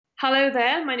Hello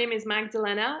there, my name is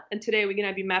Magdalena, and today we're going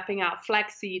to be mapping out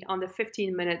flaxseed on the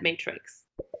 15-minute matrix.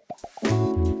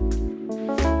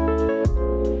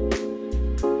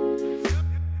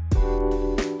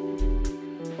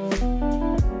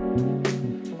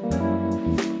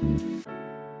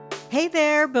 Hey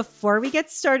there! Before we get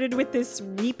started with this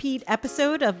repeat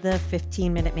episode of the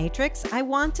 15-Minute Matrix, I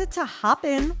wanted to hop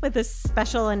in with a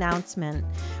special announcement.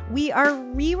 We are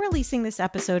re-releasing this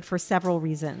episode for several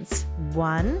reasons.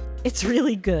 One, it's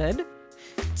really good.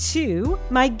 Two,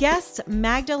 my guest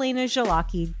Magdalena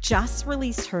Zalaki just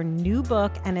released her new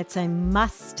book and it's a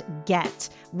must get.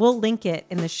 We'll link it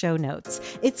in the show notes.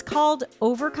 It's called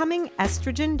Overcoming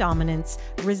Estrogen Dominance,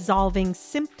 Resolving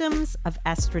Symptoms of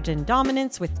Estrogen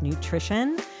Dominance with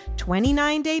Nutrition,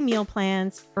 29-day meal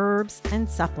plans, herbs, and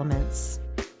supplements.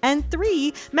 And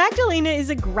three, Magdalena is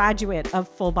a graduate of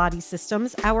Full Body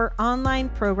Systems, our online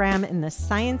program in the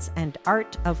science and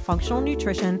art of functional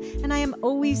nutrition, and I am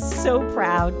always so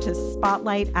proud to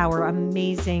spotlight our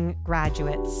amazing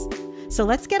graduates. So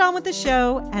let's get on with the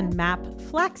show and map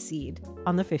flaxseed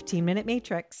on the 15-Minute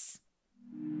Matrix.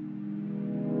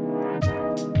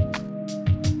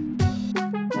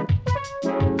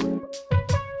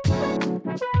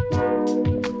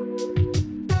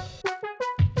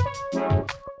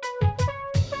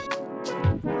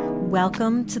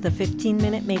 Welcome to the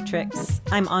 15-Minute Matrix.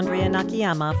 I'm Andrea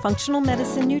Nakayama, functional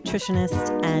medicine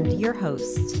nutritionist and your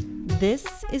host.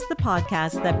 This is the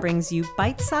podcast that brings you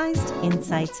bite-sized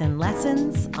insights and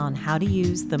lessons on how to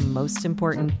use the most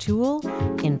important tool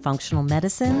in functional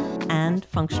medicine and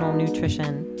functional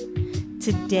nutrition.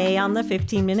 Today on the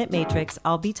 15-Minute Matrix,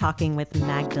 I'll be talking with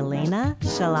Magdalena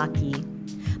Zalaki.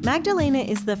 Magdalena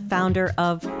is the founder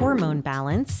of Hormone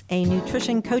Balance, a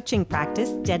nutrition coaching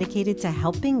practice dedicated to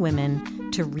helping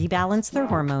women to rebalance their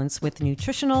hormones with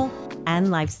nutritional and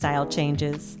lifestyle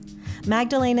changes.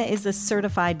 Magdalena is a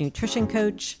certified nutrition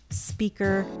coach,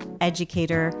 speaker,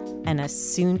 educator, and a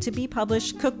soon-to-be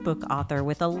published cookbook author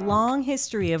with a long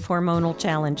history of hormonal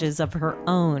challenges of her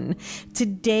own.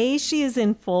 Today, she is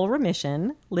in full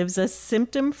remission, lives a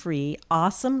symptom-free,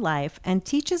 awesome life, and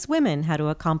teaches women how to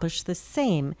accomplish the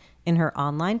same in her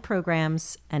online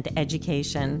programs and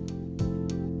education.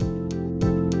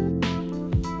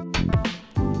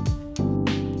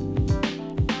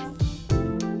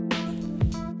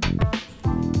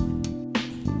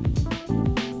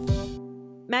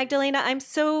 Magdalena, I'm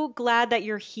so glad that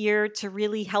you're here to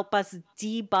really help us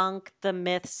debunk the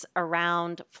myths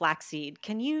around flaxseed.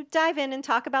 Can you dive in and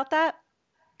talk about that?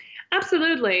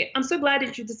 Absolutely. I'm so glad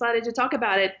that you decided to talk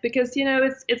about it because,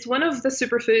 it's one of the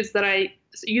superfoods that I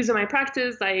use in my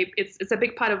practice. It's a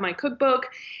big part of my cookbook.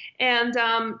 And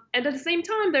at the same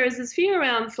time, there is this fear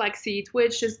around flaxseed,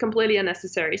 which is completely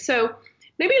unnecessary. So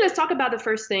maybe let's talk about the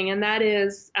first thing, and that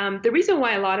is the reason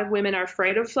why a lot of women are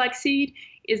afraid of flaxseed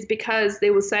is because they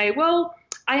will say, well,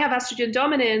 I have estrogen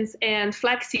dominance and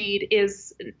flaxseed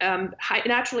is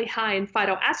naturally high in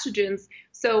phytoestrogens,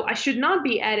 so I should not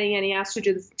be adding any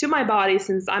estrogens to my body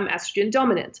since I'm estrogen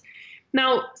dominant.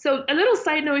 Now, so a little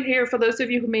side note here for those of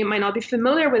you who might not be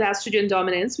familiar with estrogen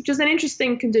dominance, which is an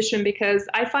interesting condition because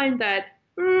I find that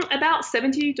about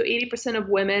 70 to 80% of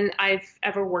women I've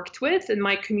ever worked with in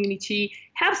my community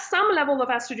have some level of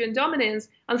estrogen dominance.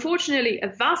 Unfortunately, a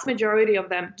vast majority of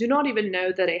them do not even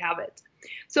know that they have it.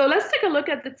 So let's take a look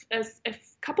at a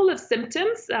couple of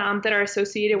symptoms that are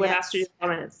associated with estrogen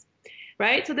dominance,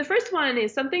 right? So the first one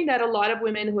is something that a lot of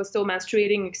women who are still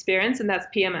menstruating experience, and that's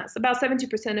PMS. About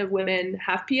 70% of women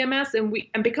have PMS,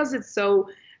 and because it's so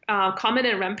common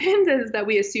and rampant is that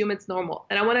we assume it's normal.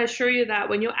 And I want to assure you that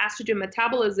when your estrogen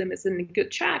metabolism is in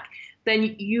good check,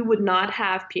 then you would not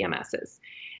have PMSs.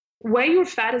 Where your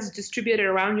fat is distributed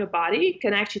around your body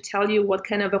can actually tell you what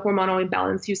kind of a hormonal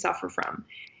imbalance you suffer from.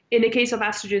 In the case of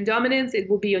estrogen dominance, it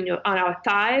will be on our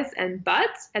thighs and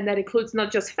butt, and that includes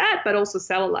not just fat, but also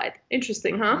cellulite.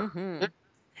 Interesting, huh? Mm-hmm.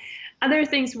 Other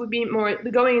things would be more,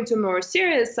 going into a more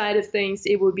serious side of things,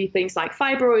 it would be things like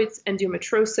fibroids,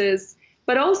 endometriosis,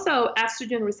 but also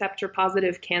estrogen receptor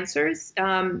positive cancers.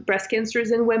 Breast cancers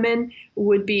in women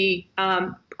would be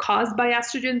caused by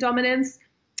estrogen dominance.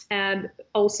 And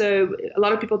also, a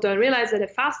lot of people don't realize that the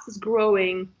fastest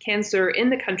growing cancer in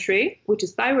the country, which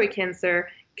is thyroid cancer,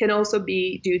 can also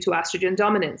be due to estrogen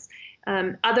dominance.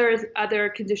 Other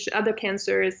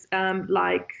cancers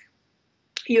like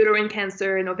uterine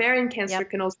cancer and ovarian cancer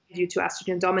can also be due to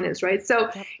estrogen dominance, right? So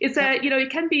it's it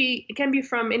can be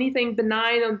from anything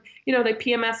benign, like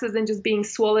PMSs and just being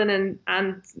swollen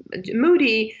and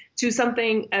moody to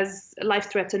something as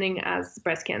life-threatening as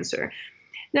breast cancer.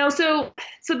 Now, so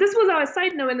this was our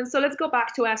side note, and then so let's go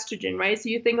back to estrogen, right? So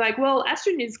you think like, well,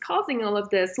 estrogen is causing all of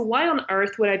this. So why on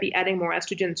earth would I be adding more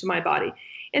estrogen to my body?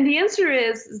 And the answer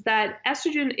is that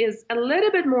estrogen is a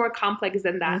little bit more complex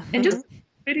than that, and just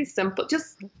pretty simple.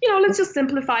 Just let's just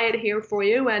simplify it here for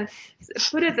you and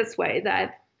put it this way: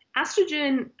 that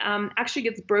estrogen actually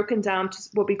gets broken down to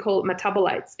what we call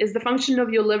metabolites. Is the function of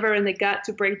your liver and the gut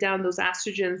to break down those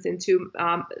estrogens into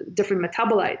different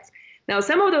metabolites. Now,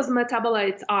 some of those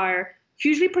metabolites are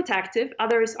hugely protective,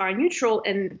 others are neutral,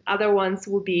 and other ones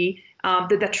will be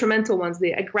the detrimental ones,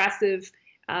 the aggressive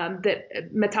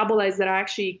metabolites that are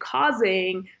actually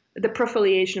causing the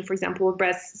proliferation, for example, of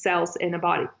breast cells in a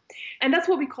body. And that's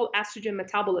what we call estrogen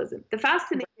metabolism. The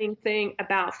fascinating thing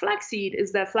about flaxseed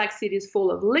is that flaxseed is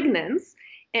full of lignans,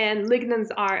 and lignans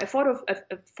are a form of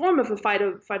a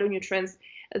phytonutrients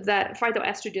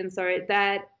phytoestrogens,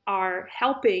 that are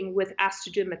helping with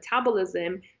estrogen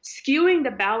metabolism, skewing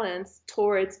the balance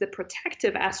towards the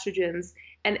protective estrogens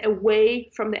and away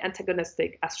from the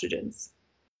antagonistic estrogens.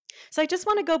 So I just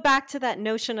want to go back to that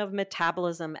notion of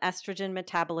metabolism, estrogen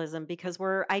metabolism, because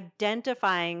we're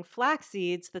identifying flax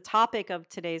seeds, the topic of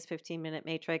today's 15-minute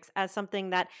matrix, as something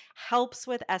that helps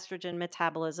with estrogen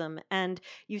metabolism. And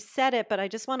you said it, but I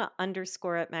just want to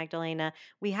underscore it, Magdalena.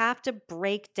 We have to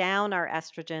break down our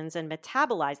estrogens and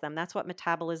metabolize them. That's what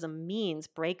metabolism means.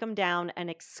 Break them down and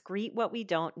excrete what we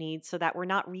don't need so that we're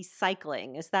not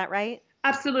recycling. Is that right?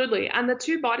 Absolutely. And the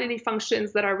two bodily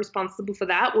functions that are responsible for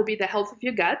that will be the health of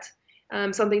your gut,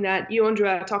 something that you,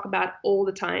 Andrea, talk about all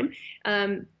the time.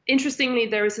 Interestingly,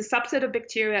 there is a subset of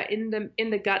bacteria in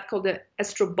the gut called the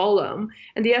estrobolome.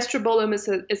 And the estrobolome is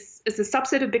a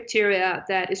subset of bacteria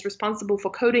that is responsible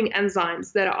for coding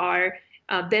enzymes that are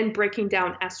then breaking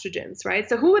down estrogens, right?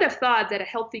 So who would have thought that a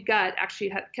healthy gut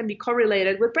actually can be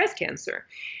correlated with breast cancer?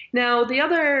 Now, the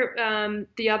other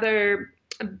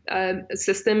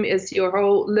system is your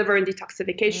whole liver and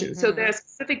detoxification. Mm-hmm. So there are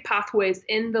specific pathways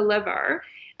in the liver,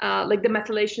 like the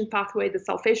methylation pathway, the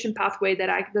sulfation pathway,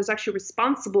 that's actually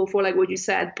responsible for, like what you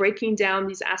said, breaking down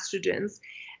these estrogens.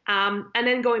 And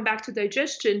then going back to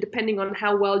digestion, depending on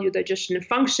how well your digestion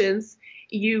functions,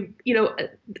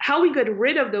 how we get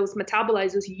rid of those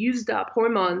metabolizers, used up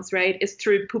hormones, right, is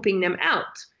through pooping them out.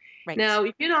 Right. Now,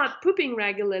 if you're not pooping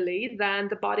regularly, then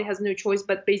the body has no choice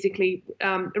but basically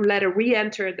let it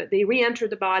re-enter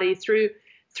the body through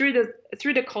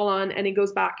the colon, and it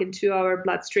goes back into our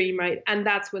bloodstream, right? And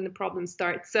that's when the problem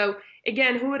starts. So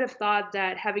again, who would have thought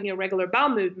that having a regular bowel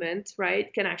movement,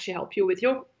 right, can actually help you with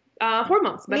your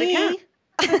hormones? But it can.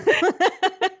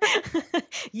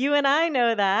 You and I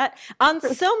know that on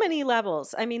so many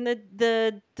levels. I mean,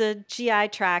 the GI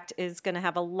tract is going to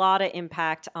have a lot of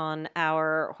impact on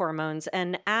our hormones.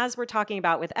 And as we're talking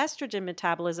about with estrogen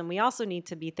metabolism, we also need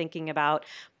to be thinking about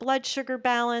blood sugar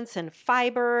balance and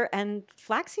fiber. And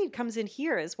flaxseed comes in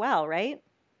here as well, right?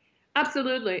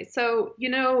 Absolutely. So,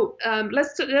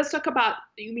 let's talk about,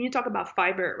 when you talk about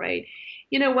fiber, right?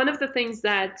 One of the things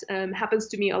that happens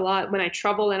to me a lot when I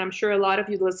travel, and I'm sure a lot of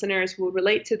you listeners will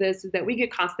relate to this, is that we get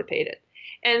constipated.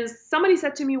 And somebody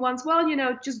said to me once, well,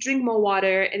 just drink more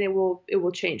water and it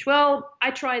will change. Well,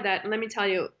 I tried that, and let me tell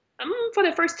you, for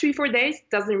the first 3-4 days, it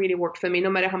doesn't really work for me. No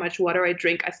matter how much water I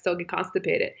drink, I still get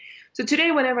constipated. So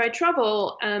today, whenever I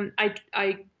travel,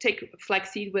 I take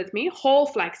flaxseed with me, whole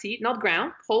flaxseed, not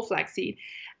ground, whole flaxseed,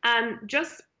 and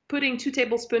just putting 2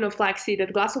 tablespoons of flaxseed in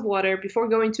a glass of water before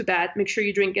going to bed. Make sure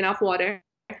you drink enough water.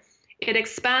 It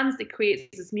expands, it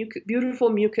creates this beautiful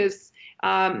mucus,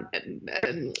 in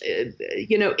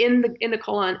the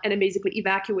colon, and it basically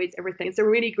evacuates everything. It's a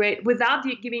really great, without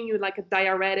giving you like a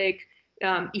diuretic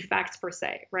effects per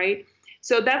se, right?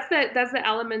 So that's the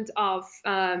element of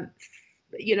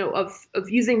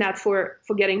using that for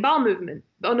getting bowel movement.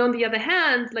 But on the other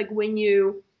hand, like when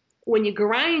you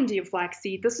grind your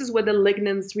flaxseed, this is where the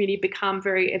lignans really become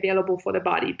very available for the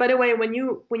body. By the way, when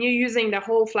you're using the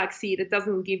whole flaxseed, it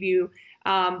doesn't give you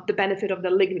the benefit of the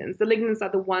lignans. The lignans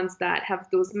are the ones that have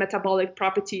those metabolic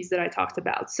properties that I talked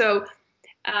about. So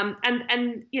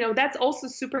that's also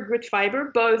super good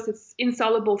fiber. Both it's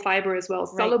insoluble fiber as well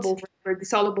as soluble fiber. The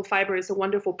soluble fiber is a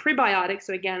wonderful prebiotic.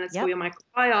 So again, it's for your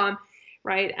microbiome,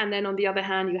 right? And then on the other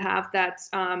hand, you have that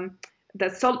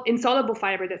insoluble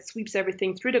fiber that sweeps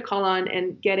everything through the colon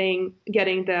and getting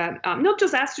the not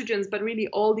just estrogens, but really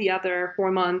all the other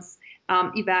hormones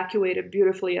evacuated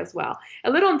beautifully as well. A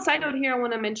little side note here, I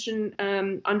want to mention,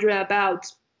 Andrea, about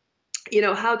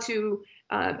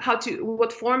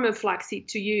what form of flaxseed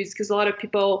to use, because a lot of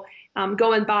people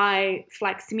go and buy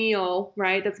flax meal,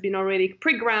 right? That's been already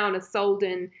pre-ground and sold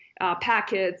in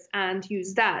packets and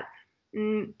use that.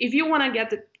 if you want to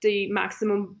get the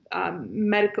maximum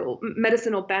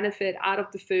medicinal benefit out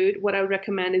of the food, what I would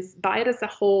recommend is buy it as a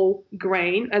whole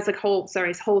grain, as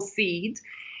whole seed,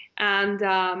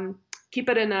 and keep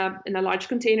it in a large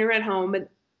container at home, but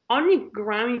only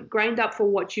grind up for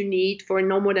what you need for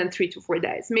no more than 3 to 4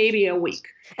 days, maybe a week.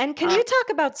 And can you talk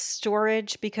about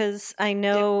storage? Because I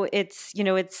know it's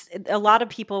a lot of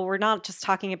people, we're not just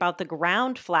talking about the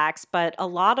ground flax, but a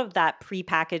lot of that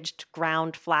prepackaged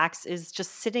ground flax is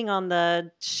just sitting on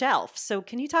the shelf. So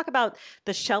can you talk about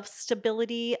the shelf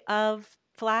stability of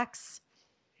flax?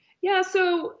 Yeah,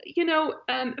 so,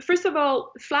 first of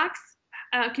all, flax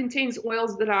contains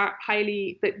oils that are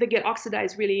they get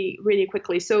oxidized really, really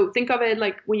quickly. So think of it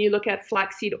like when you look at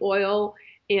flaxseed oil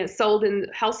sold in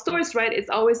health stores, right? It's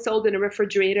always sold in a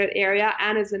refrigerated area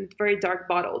and is in a very dark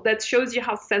bottle. That shows you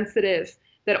how sensitive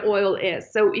that oil is.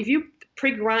 So if you're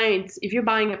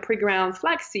buying a pre-ground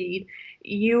flaxseed,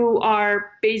 you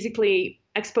are basically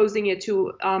exposing it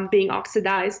to being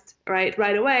oxidized right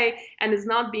away, and it's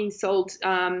not being sold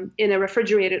in a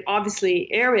refrigerated, obviously,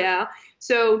 area.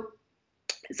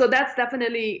 So that's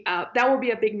definitely, that will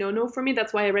be a big no-no for me.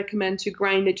 That's why I recommend to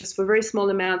grind it just for very small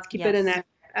amounts. Keep it in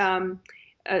an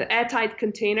airtight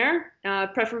container,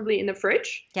 preferably in the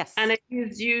fridge. Yes. And I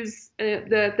use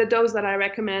the dose that I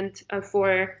recommend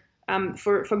for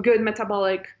good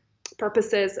metabolic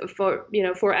purposes, for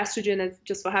estrogen, and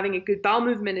just for having a good bowel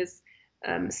movement, is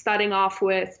starting off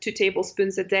with 2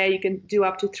 tablespoons a day. You can do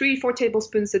up to 3-4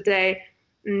 tablespoons a day.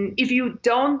 If you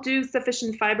don't do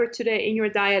sufficient fiber today in your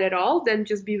diet at all, then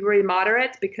just be very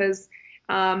moderate, because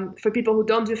for people who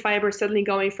don't do fiber, suddenly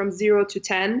going from 0 to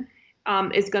 10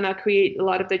 is going to create a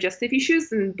lot of digestive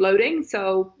issues and bloating.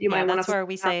 So you might want to. That's where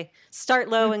we say start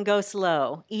low and go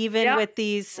slow, even with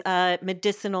these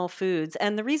medicinal foods.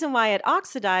 And the reason why it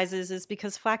oxidizes is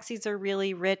because flax seeds are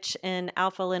really rich in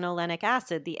alpha linolenic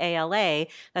acid, the ALA.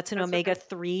 That's an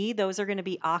omega-3. Those are going to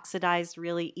be oxidized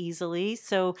really easily.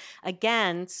 So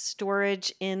again,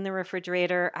 storage in the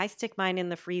refrigerator. I stick mine in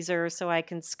the freezer so I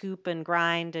can scoop and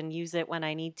grind and use it when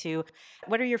I need to.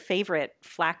 What are your favorite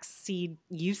flax seed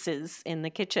uses in the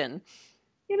kitchen?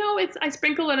 I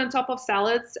sprinkle it on top of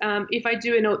salads. If I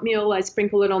do an oatmeal, I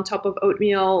sprinkle it on top of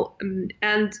oatmeal.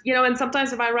 And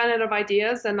sometimes if I run out of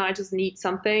ideas and I just need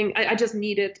something, I just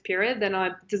need it, period, then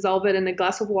I dissolve it in a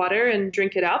glass of water and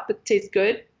drink it up. It tastes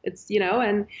good. It's,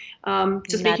 and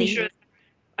just making sure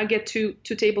I get 2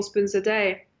 tablespoons a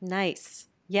day. Nice.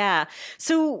 Yeah.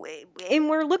 So, if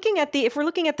we're looking at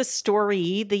the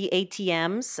story, the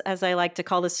ATMs, as I like to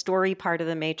call the story part of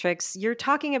the matrix, you're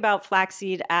talking about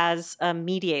flaxseed as a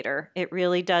mediator. It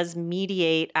really does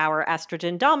mediate our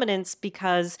estrogen dominance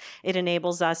because it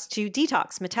enables us to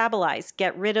detox, metabolize,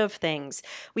 get rid of things.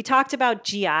 We talked about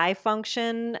GI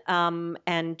function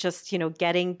and just,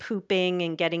 getting pooping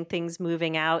and getting things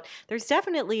moving out. There's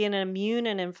definitely an immune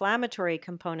and inflammatory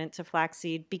component to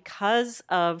flaxseed because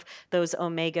of those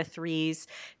omega-3s.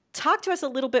 Talk to us a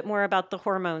little bit more about the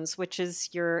hormones, which is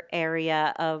your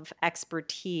area of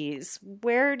expertise.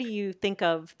 Where do you think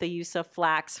of the use of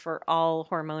flax for all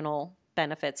hormonal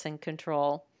benefits and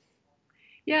control?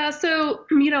 Yeah, so,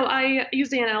 I use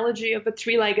the analogy of a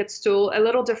 3-legged stool a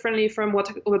little differently from what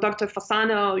Dr.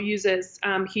 Fasano uses.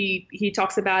 He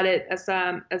talks about it as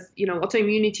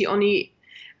autoimmunity only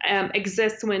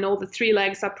exists when all the 3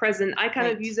 legs are present. I kind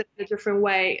of use it in a different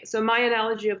way. So my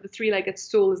analogy of the 3-legged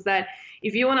stool is that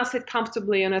if you want to sit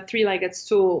comfortably on a 3-legged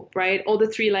stool, right, all the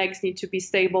 3 legs need to be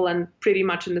stable and pretty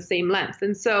much in the same length.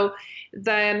 And so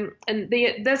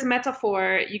there's a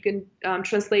metaphor, you can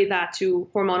translate that to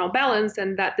hormonal balance,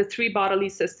 and that the 3 bodily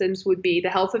systems would be the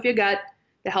health of your gut,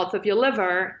 the health of your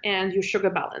liver, and your sugar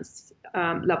balance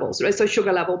levels, right? So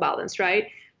sugar level balance, right?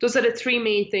 Those are the 3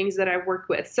 main things that I work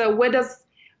with. So where does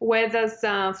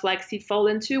flaxseed fall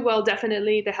into? Well,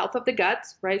 definitely the health of the gut,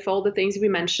 right, for all the things we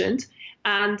mentioned,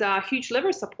 and huge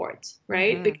liver support,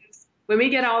 right? Mm-hmm. Because when we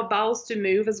get our bowels to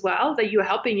move as well, that you're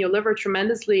helping your liver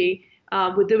tremendously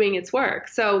with doing its work.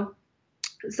 So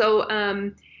those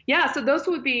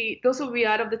would be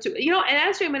out of the 2. And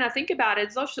actually, when I think about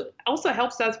it, it also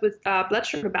helps us with blood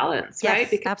sugar balance, right?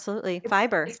 Yes, absolutely.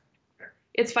 Fiber.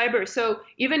 It's fiber. So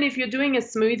even if you're doing a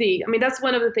smoothie, I mean, that's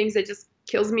one of the things that just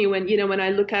kills me when I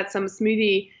look at some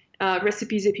smoothie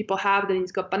recipes that people have, then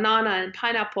it's got banana and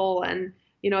pineapple and,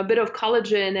 a bit of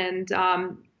collagen and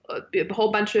a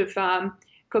whole bunch of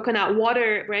coconut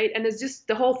water, right? And it's just,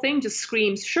 the whole thing just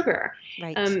screams sugar.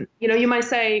 Right. You might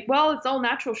say, well, it's all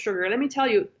natural sugar. Let me tell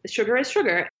you, sugar is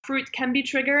sugar. Fruit can be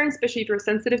triggering, especially if you're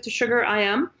sensitive to sugar. I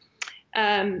am.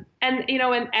 And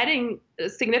and adding a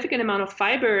significant amount of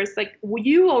fibers, like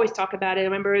you always talk about it. I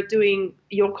remember doing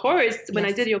your course. When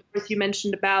I did your course, you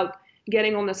mentioned about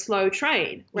getting on a slow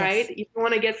train, right? If you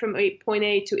want to get from point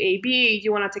A to A, B,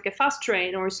 you want to take a fast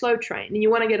train or a slow train. And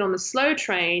you want to get on the slow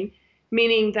train,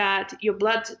 meaning that your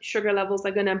blood sugar levels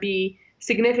are going to be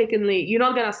significantly, you're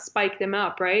not going to spike them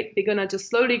up, right? They're going to just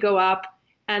slowly go up.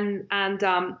 And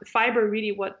fiber,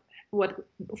 really what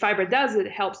fiber does, it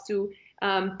helps to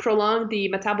prolong the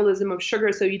metabolism of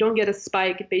sugar, so you don't get a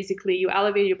spike. Basically, you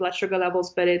elevate your blood sugar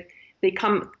levels, but they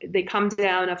come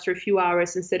down after a few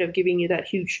hours instead of giving you that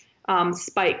huge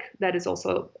spike that is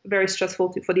also very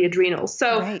stressful for the adrenals.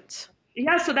 So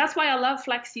so that's why I love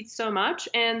flax seeds so much.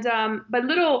 And but a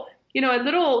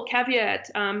little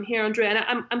caveat here, Andrea,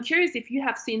 and I'm curious if you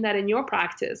have seen that in your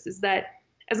practice, is that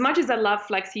as much as I love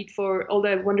flaxseed for all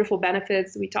the wonderful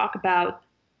benefits we talk about,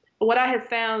 what I have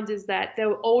found is that there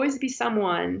will always be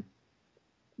someone,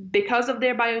 because of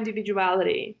their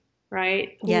bioindividuality,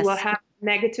 right, who will have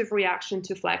negative reaction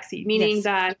to flaxseed, meaning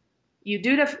that you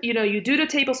do the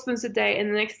tablespoons a day, and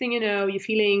the next thing you know, you're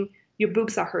feeling your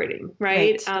boobs are hurting,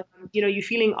 right? You're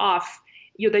feeling off,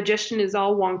 your digestion is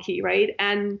all wonky, right?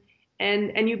 And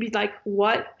you'd be like,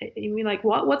 what? You mean like,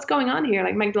 what's going on here?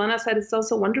 Like Magdalena said, it's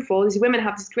so wonderful. These women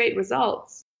have these great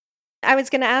results. I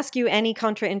was going to ask you any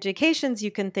contraindications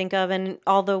you can think of, and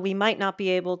although we might not be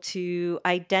able to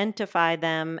identify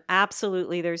them,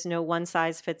 absolutely there's no one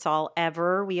size fits all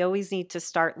ever. We always need to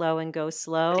start low and go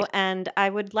slow. And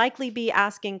I would likely be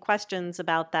asking questions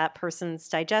about that person's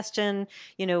digestion.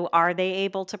 Are they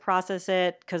able to process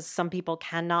it? Because some people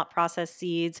cannot process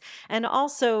seeds. And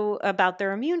also about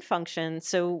their immune function.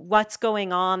 So what's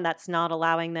going on that's not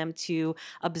allowing them to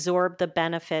absorb the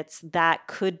benefits that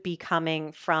could be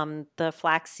coming from the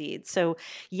flaxseed. So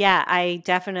yeah, I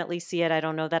definitely see it. I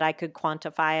don't know that I could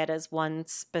quantify it as one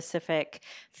specific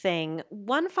thing.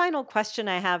 One final question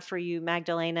I have for you,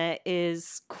 Magdalena,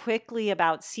 is quickly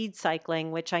about seed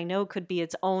cycling, which I know could be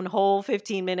its own whole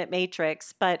 15-minute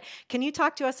matrix. But can you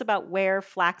talk to us about where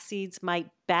flax seeds might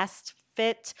best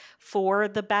fit for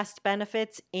the best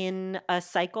benefits in a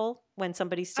cycle when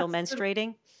somebody's still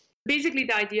menstruating? Basically,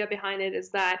 the idea behind it is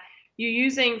that you're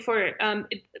using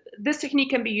this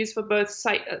technique can be used for both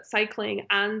cycling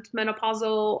and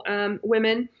menopausal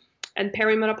women and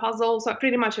perimenopausal, so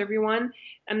pretty much everyone.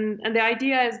 And the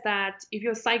idea is that if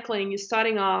you're cycling, you're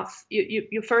starting off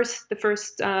the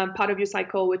first part of your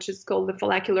cycle, which is called the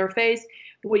follicular phase.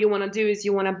 What you want to do is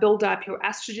you want to build up your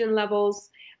estrogen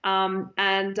levels,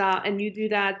 and you do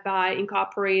that by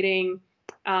incorporating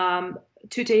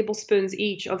 2 tablespoons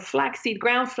each of flaxseed,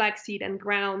 ground flaxseed, and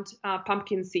ground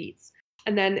pumpkin seeds.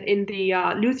 And then in the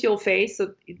luteal phase,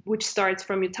 which starts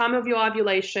from your time of your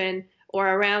ovulation, or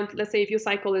around, let's say if your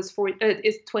cycle is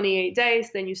 28 days,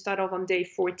 then you start off on day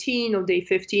 14 or day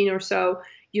 15 or so.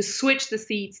 You switch the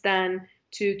seeds then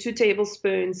to 2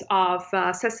 tablespoons of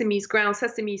ground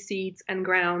sesame seeds and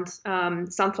ground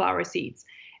sunflower seeds.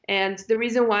 And the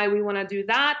reason why we want to do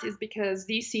that is because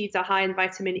these seeds are high in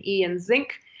vitamin E and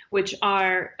zinc, which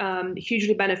are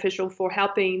hugely beneficial for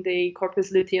helping the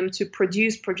corpus luteum to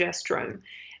produce progesterone,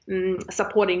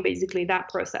 supporting basically that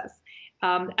process.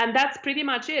 And that's pretty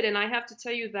much it. And I have to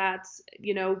tell you that,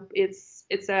 it's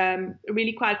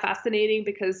really quite fascinating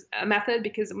because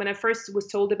when I first was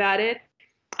told about it,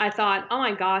 I thought, oh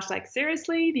my gosh, like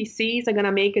seriously, these seeds are going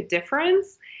to make a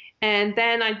difference. And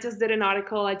then I just did an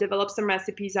article, I developed some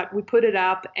recipes, we put it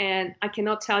up, and I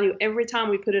cannot tell you, every time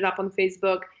we put it up on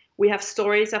Facebook, we have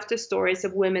stories after stories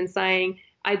of women saying,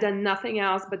 I've done nothing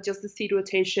else but just the seed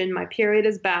rotation. My period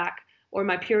is back, or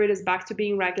my period is back to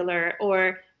being regular.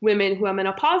 Or women who are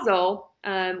menopausal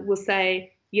will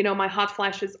say, my hot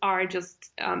flashes are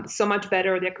just so much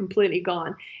better. They're completely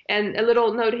gone. And a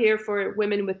little note here for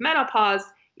women with menopause,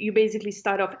 you basically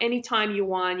start off anytime you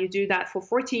want. You do that for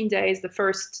 14 days, the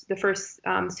first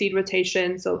seed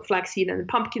rotation, so flaxseed and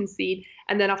pumpkin seed.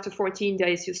 And then after 14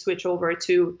 days, you switch over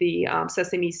to the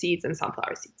sesame seeds and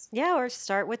sunflower seeds. Yeah, or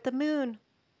start with the moon.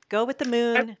 Go with the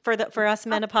moon for us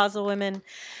menopausal women.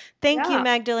 Thank you,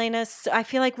 Magdalena. I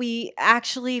feel like we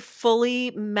actually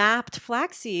fully mapped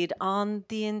flaxseed on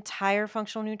the entire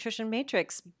functional nutrition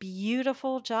matrix.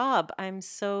 Beautiful job. I'm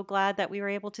so glad that we were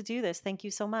able to do this. Thank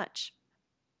you so much.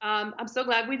 I'm so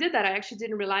glad we did that. I actually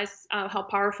didn't realize how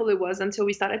powerful it was until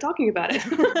we started talking about it.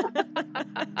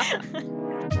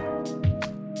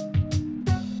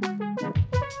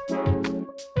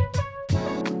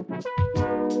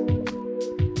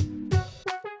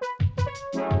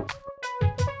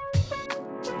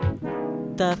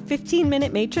 The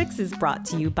 15-Minute Matrix is brought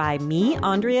to you by me,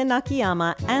 Andrea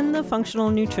Nakayama, and the Functional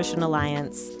Nutrition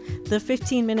Alliance. The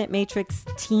 15 Minute Matrix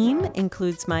team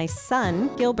includes my son,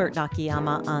 Gilbert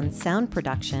Nakayama, on sound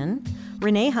production,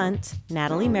 Renee Hunt,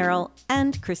 Natalie Merrill,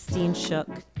 and Christine Shook.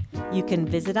 You can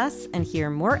visit us and hear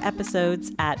more episodes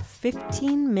at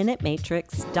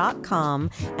 15minutematrix.com.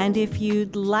 And if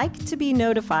you'd like to be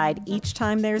notified each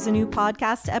time there's a new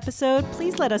podcast episode,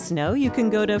 please let us know. You can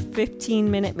go to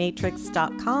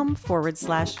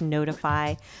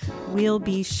 15minutematrix.com/notify. We'll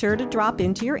be sure to drop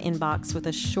into your inbox with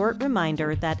a short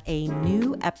reminder that a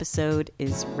new episode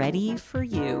is ready for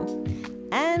you.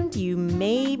 And you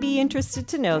may be interested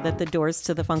to know that the doors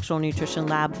to the Functional Nutrition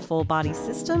Lab Full Body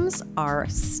Systems are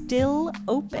still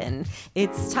open.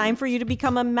 It's time for you to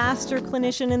become a master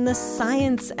clinician in the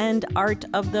science and art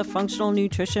of the functional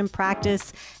nutrition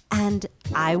practice, and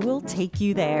I will take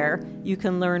you there. You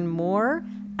can learn more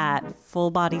at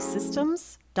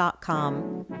fullbodysystems.com.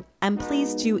 And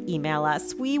please do email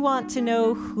us. We want to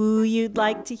know who you'd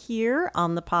like to hear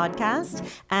on the podcast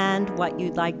and what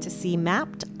you'd like to see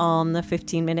mapped on the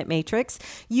 15-Minute Matrix.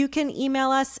 You can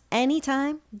email us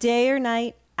anytime, day or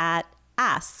night, at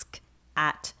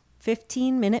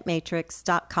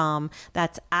ask@15minutematrix.com.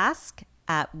 That's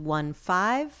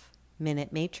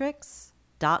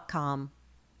ask@15minutematrix.com.